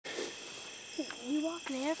You walk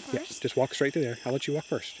there first? Yeah, just walk straight through there. I'll let you walk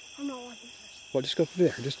first. I'm not walking first. Well, just go through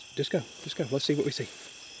there. Just go. Just go. Let's see what we see.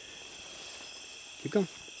 Keep going.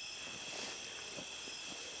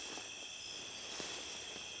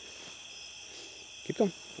 Keep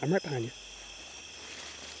going. I'm right behind you.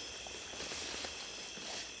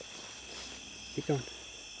 Keep going.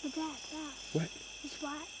 But Dad. What? These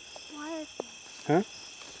wire things. Huh?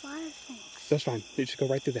 These wire things. That's fine. You just go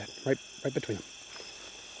right through that. Right between them.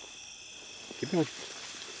 Keep going.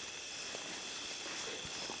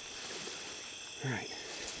 All right.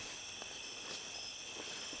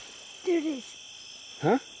 There it is.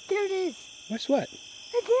 Huh? There it is. What's what?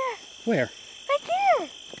 Right there. Where? Right there.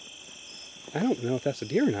 I don't know if that's a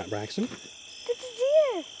deer or not, Braxton. That's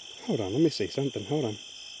a deer. Hold on. Let me see something. Hold on.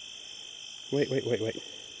 Wait. What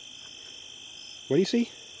do you see?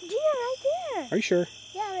 Deer right there. Are you sure?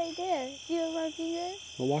 Yeah, right there. See where my finger is?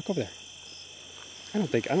 We'll walk over there. I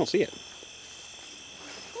don't see it.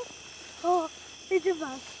 Oh, it's a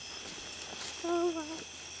bug. Oh, wow.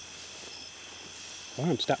 Hold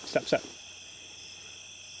on. Stop.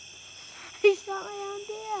 He's not my own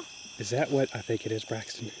deer. Is that what I think it is,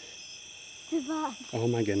 Braxton? It's a bug. Oh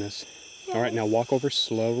my goodness. Yes. All right, now walk over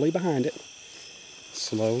slowly behind it.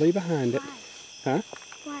 Slowly behind it. Why? Huh?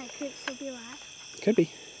 Why? Could it still be alive? Could be.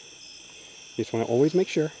 You just want to always make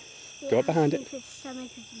sure. Yeah, Go up behind it. if its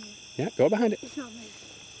stomach is moving. Yeah, go up behind it. It's not moving.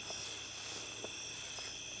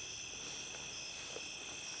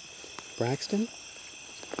 Braxton,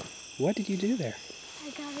 what did you do there? I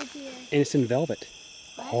got a deer. And it's in velvet.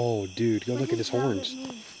 What? Oh, dude, go What look at does his horns.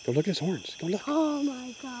 velvet mean? Go look at his horns. Go look. Oh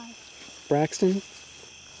my god. Braxton.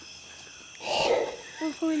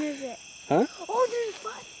 What horn is it? Huh? Oh, there's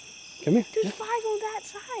 5. Come here. There's Yeah. 5 on that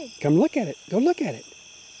side. Come look at it. Go look at it.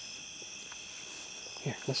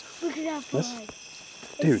 Here, let's. Look at that Let's- blood.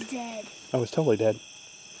 Dude. It's dead. Oh, it's totally dead.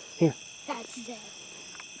 Here, That's dead.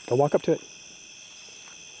 go walk up to it.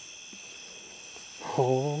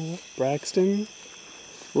 Oh, Braxton,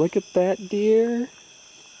 look at that deer.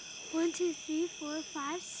 1, 2, 3, 4,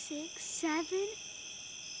 5, 6, 7,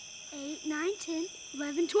 8, 9, 10,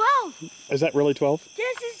 11, 12. Is that really 12?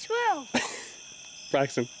 This is 12.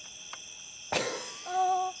 Braxton.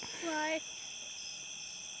 Oh my.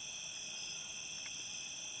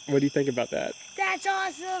 What do you think about that? That's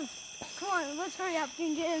awesome. Come on, let's hurry up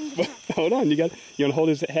and get him. To Hold on, you want to hold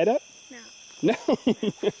his head up? No. No.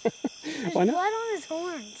 There's Why blood not? on his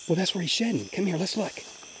horns. Well, that's where he's shedding. Come here, let's look.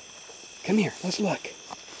 Come here, let's look.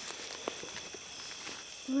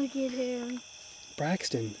 Look at him.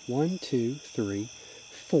 Braxton, 1, 2, 3,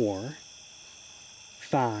 4,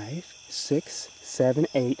 5, 6, 7,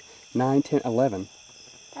 8, 9, 10, 11.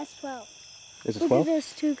 That's 12. Is it Look 12? at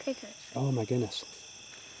those 2 kickers. Oh my goodness.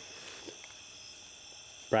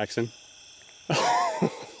 Braxton.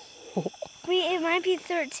 Wait, it might be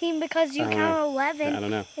 13 because you I don't count know. 11. I don't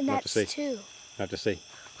know. And We'll have to that's see. 2. I have to see.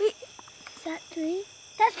 Wait, is that 3?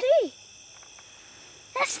 That's 3